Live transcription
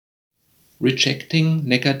Rejecting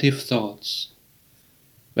negative thoughts.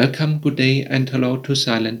 Welcome, good day, and hello to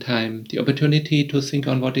Silent Time, the opportunity to think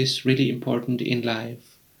on what is really important in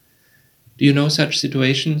life. Do you know such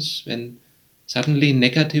situations when suddenly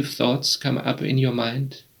negative thoughts come up in your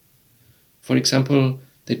mind? For example,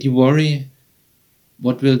 that you worry,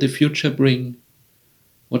 what will the future bring?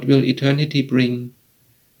 What will eternity bring?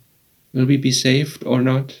 Will we be saved or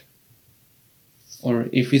not? Or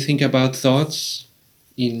if we think about thoughts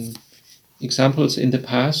in examples in the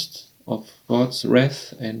past of God's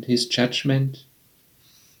wrath and his judgment,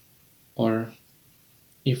 or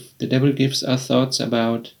if the devil gives us thoughts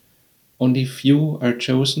about only few are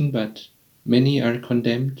chosen but many are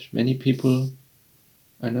condemned, many people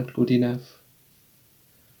are not good enough.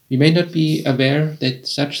 We may not be aware that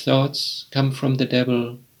such thoughts come from the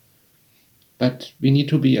devil, but we need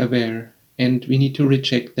to be aware and we need to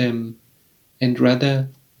reject them and rather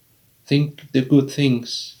think the good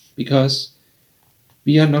things, because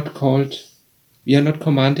we are not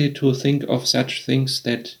commanded to think of such things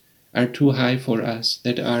that are too high for us,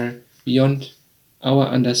 that are beyond our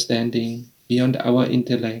understanding, beyond our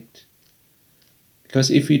intellect. Because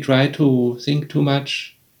if we try to think too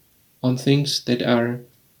much on things that are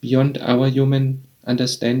beyond our human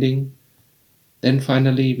understanding, then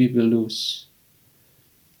finally we will lose.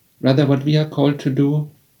 Rather, what we are called to do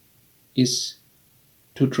is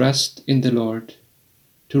to trust in the Lord,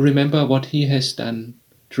 to remember what He has done,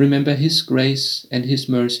 to remember His grace and His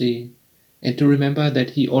mercy, and to remember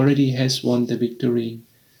that He already has won the victory.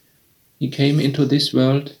 He came into this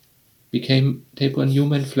world, take on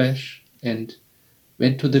human flesh, and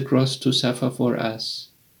went to the cross to suffer for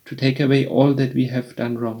us, to take away all that we have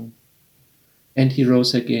done wrong. And He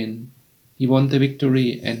rose again. He won the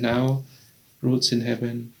victory and now rules in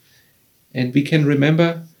heaven. And we can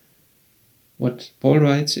remember what Paul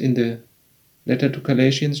writes in the letter to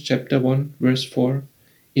Galatians chapter 1 verse 4.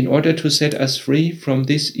 In order to set us free from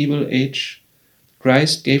this evil age,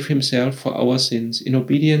 Christ gave himself for our sins in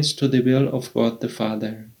obedience to the will of God the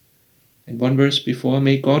Father. And one verse before,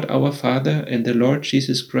 may God our Father and the Lord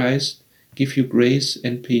Jesus Christ give you grace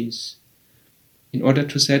and peace. In order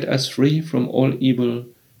to set us free from all evil,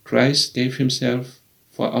 Christ gave himself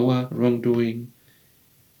for our wrongdoing,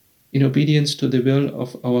 in obedience to the will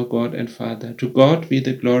of our God and Father. To God be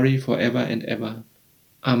the glory forever and ever.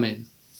 Amen.